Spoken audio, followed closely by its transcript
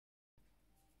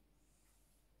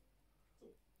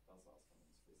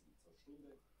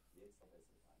Stunde. Jetzt auf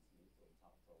SF1 Metro und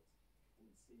Tatort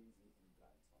und sehen Sie um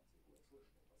 23 Uhr zur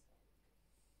Schnuppersgabe.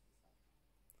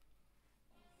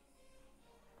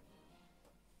 Bis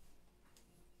dann.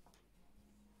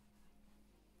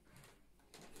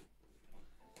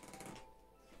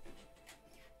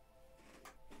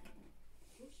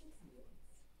 So schützen wir uns.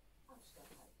 Abstand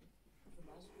halten. Zum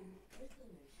Beispiel ältere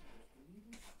Menschen durch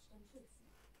genügend Abstand schützen.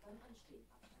 Beim Anstehen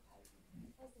Abstand halten.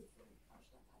 Bei Sitzen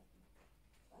Abstand halten.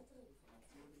 Weitere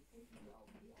Informationen finden Sie auf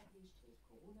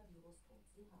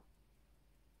bag-coronavirus.ch.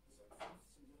 Seit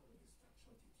 15 Jahren ist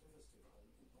Deutschland die cleverste Wahl,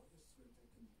 um Neues zu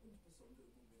entdecken und besondere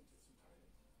Momente zu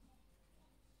teilen.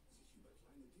 Sich über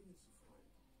kleine Dinge zu freuen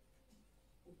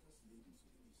und das Leben zu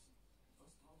genießen.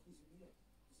 Was brauchen Sie mehr?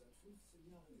 Seit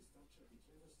 15 Jahren ist Dacia die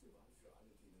cleverste Wahl für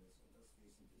alle, denen es um das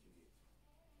Wesentliche geht.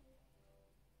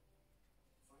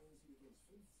 Feiern Sie mit uns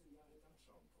 15 Jahre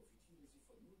Dacia und profitieren Sie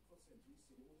von 0%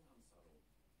 Leasing ohne Anzahlung.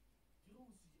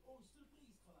 Grosse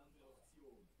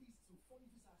Osterpreiskalenderaktion. Bis zu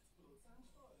 65%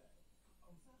 sparen.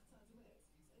 Am 16. März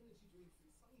gibt es Energy Drink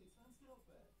für 22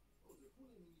 Rappen. Oder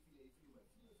Poulet-Mini-Filet für nur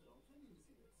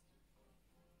 4,79 Franken.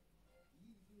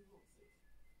 Liebe Rotzig.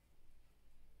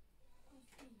 Auf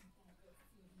jeden Fall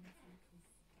Optionen im Fokus.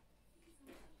 Wie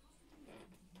gesagt, hast du die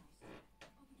meisten.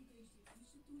 Aber du gehst jetzt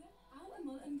zwischendurch auch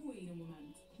einmal einen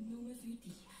Bueno-Moment. Nur für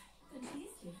dich. Denn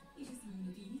schließlich ist es immer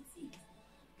noch deine Zeit.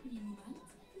 Mein Moment,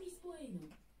 mein Bueno.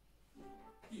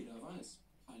 Jeder weiß,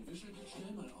 ein Wischer geht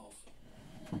schnell mal auf.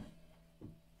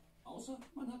 Außer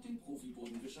man hat den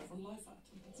Profi-Bodenwischer von Lifeart.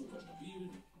 Super stabil,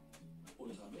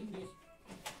 ultrawendig,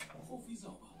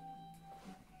 Profi-sauber.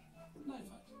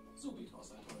 Lifeart, so geht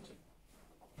Haushalt heute.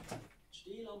 Die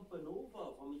Stehlampe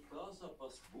Nova von Mikasa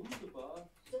passt wunderbar.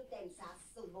 Zu dem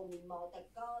Sessel, wo mein Mann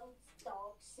den ganzen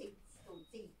Tag sitzt und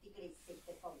Zeitung liest, seit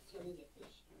er pensioniert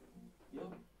ist. Ja,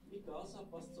 Mikasa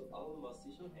passt zu allem, was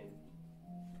Sie schon haben.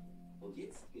 Und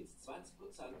jetzt gibt es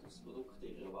 20% aufs Produkt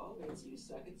Ihrer Wahl, wenn Sie uns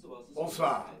sagen, zu was es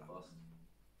Bonsoir. passt.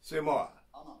 C'est moi.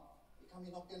 Anna, ich kann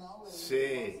mich noch genau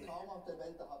C'est... kaum auf der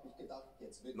Welt, da habe ich gedacht,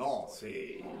 jetzt wird Non, es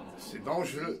c'est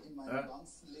dangereux. in meinem Hein?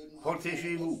 ganzen Leben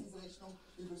Protégez-vous. Essensrechnung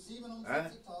über 77.000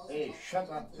 Hein? Hey, shut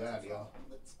up there, ja.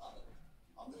 bezahlt.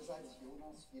 Andererseits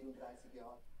Jonas, 34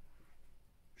 Jahre.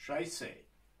 Scheiße.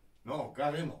 Non,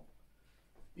 carrément.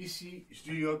 Ici,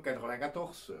 Studio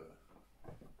 94.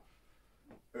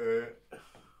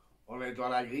 On est dans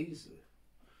la grise.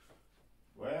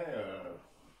 Ouais,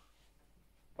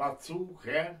 pas dessous,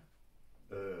 rien.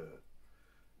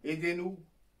 Aidez-nous,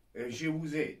 je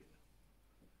vous aide.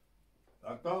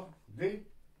 Attendez.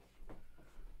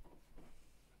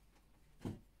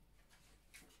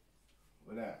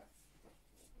 Voilà.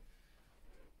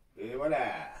 Et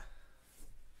voilà.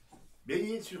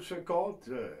 Veillez sur ce compte.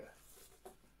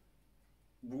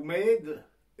 Vous m'aidez.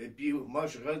 Et puis moi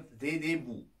je reste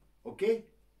aidez-vous. Ok?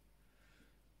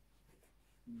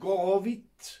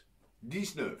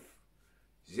 Corvit'19.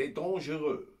 C'est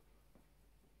dangereux.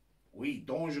 Oui,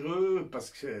 dangereux parce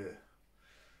que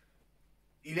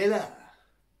il est là.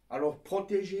 Alors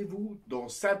protégez-vous,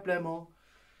 donc simplement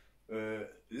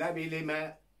lavez les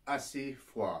mains assez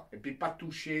froid. Et puis pas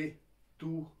toucher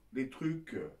tous les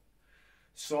trucs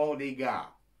sans dégâts.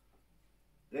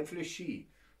 Réfléchis.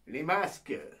 Les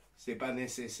masques, c'est pas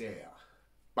nécessaire.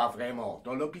 Pas vraiment.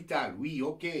 Dans l'hôpital, oui,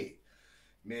 ok.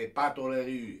 Mais pas dans les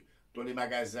rues, dans les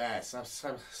magasins.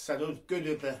 Ça donne que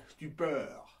du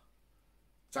peur.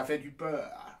 Ça fait du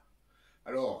peur.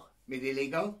 Alors, mettez les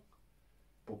gants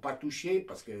pour pas toucher,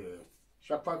 parce que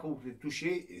chaque fois que vous pouvez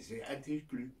toucher, c'est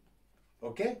inclus.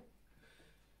 Ok?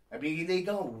 Avec les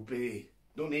gants, vous pouvez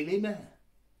donner les mains.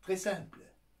 Très simple.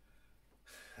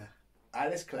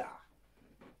 Alles klar.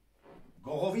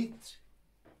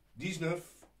 Corvit'19,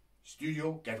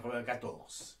 Studio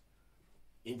 94.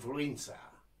 Influenza.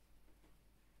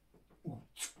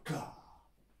 Utska.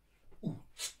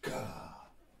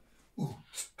 Utska.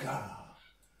 Utska.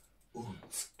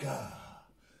 Utska.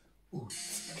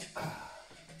 Utska.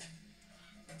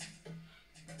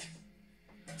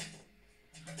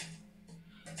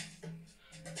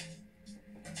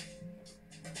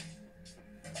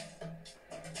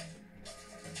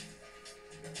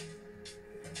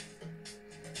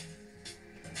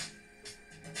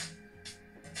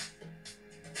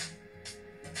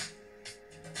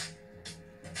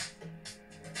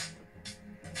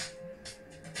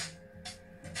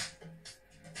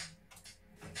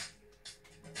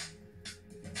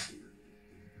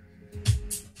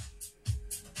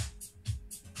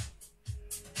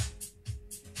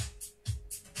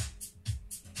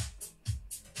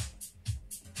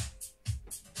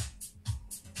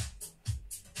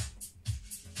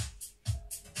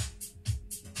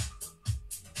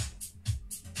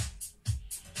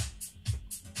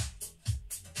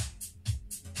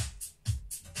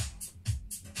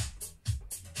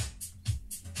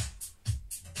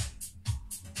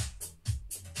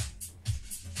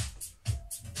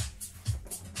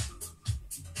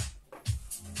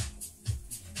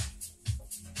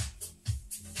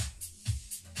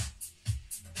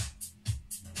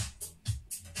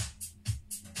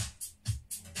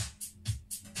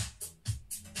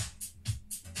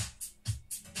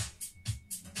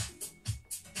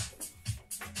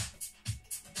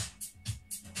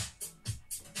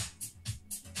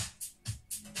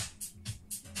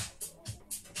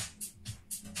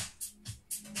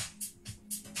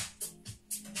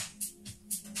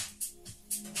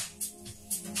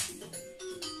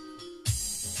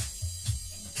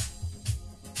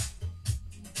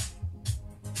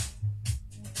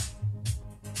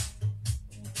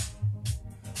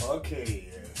 Okay,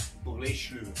 pour les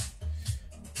cheveux.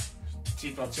 Die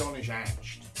Situation ist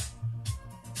ernst.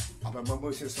 Aber man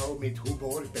muss es auch mit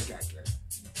Humor begegnen.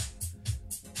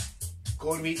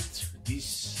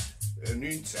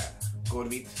 Corvit'19.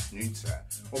 Corvit'19.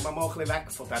 Und man macht ein bisschen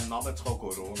weg von dem Namen zu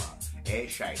Corona.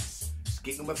 Scheiß. Es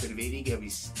gibt nur Verwirrungen, wie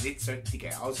es nicht sollte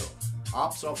geben. Also,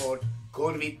 ab sofort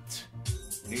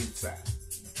Corvit'19.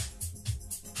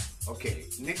 Okay,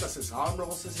 nicht, dass es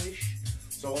harmloses ist,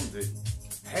 sondern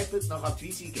hebt nach die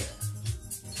Weisungen,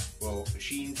 die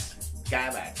scheint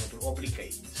gegeben werden oder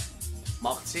obliegt.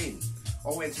 Macht Sinn,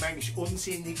 auch wenn es manchmal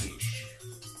unsinnig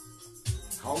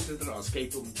ist. Haltet daran, es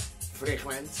geht um die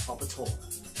Frequenz abzuholen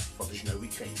von der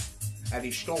Schnelligkeit. Er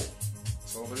ist da,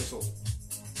 so oder so.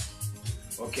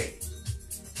 Okay,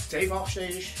 das Einfachste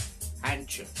ist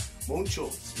Händchen.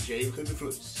 Mundschutz ist eigentlich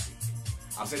überflüssig.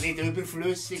 Also nicht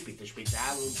überflüssig, bei den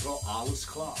Spitälern und so, alles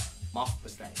klar, macht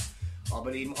man es dann.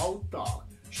 Aber im Alltag,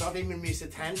 statt immer müssen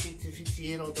die Hände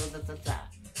desinfizieren oder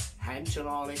Händchen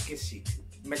anlegen sind.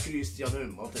 Man grüßt ja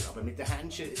nicht mehr, oder? Aber mit den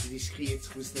Händchen riskiert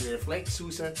sich aus dem Reflex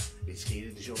raus,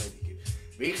 riskiert ihr schon weniger.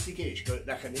 Wichtig ist, geht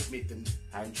nachher nicht mit den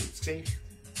Händchen ins Gesicht,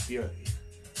 bei euch.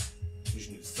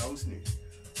 Sonst nützt es alles nicht.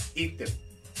 Item,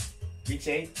 wie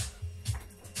gesagt,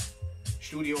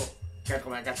 Studio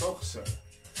 94.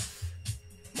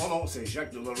 Mon nom c'est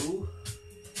Jacques Delarue,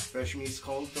 das ist mein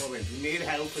Konto. Wenn ihr mir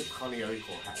helft, kann ich euch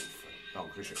auch helfen.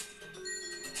 Dankeschön.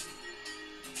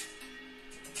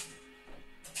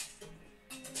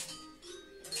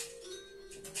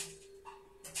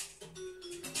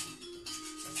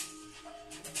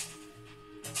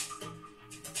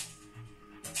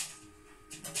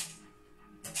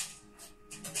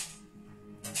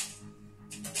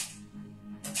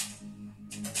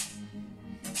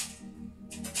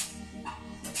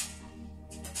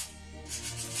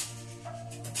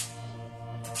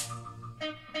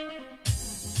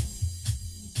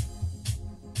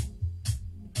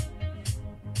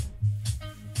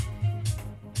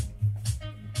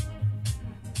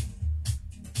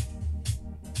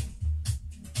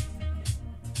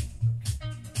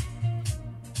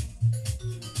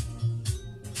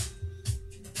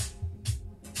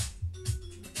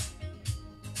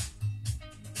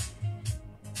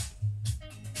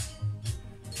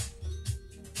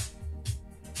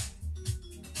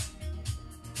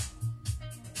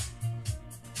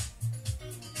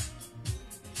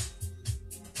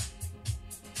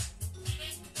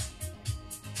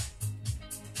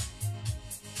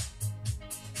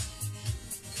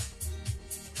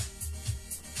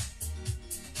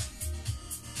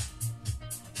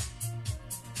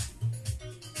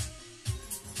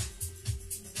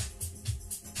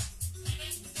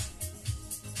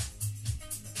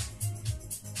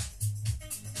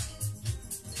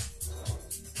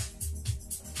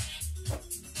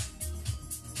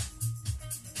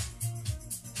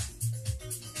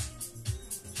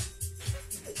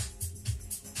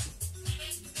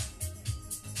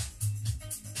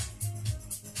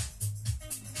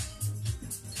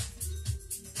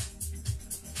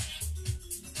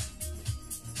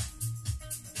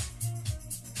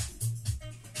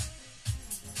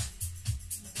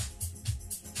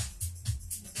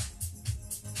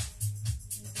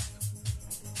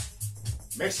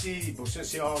 Merci pour ce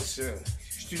séance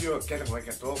Studio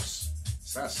 94.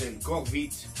 Ça, c'est le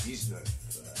Corvit'19.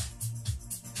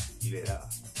 Il est là.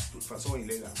 De toute façon, il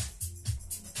est là.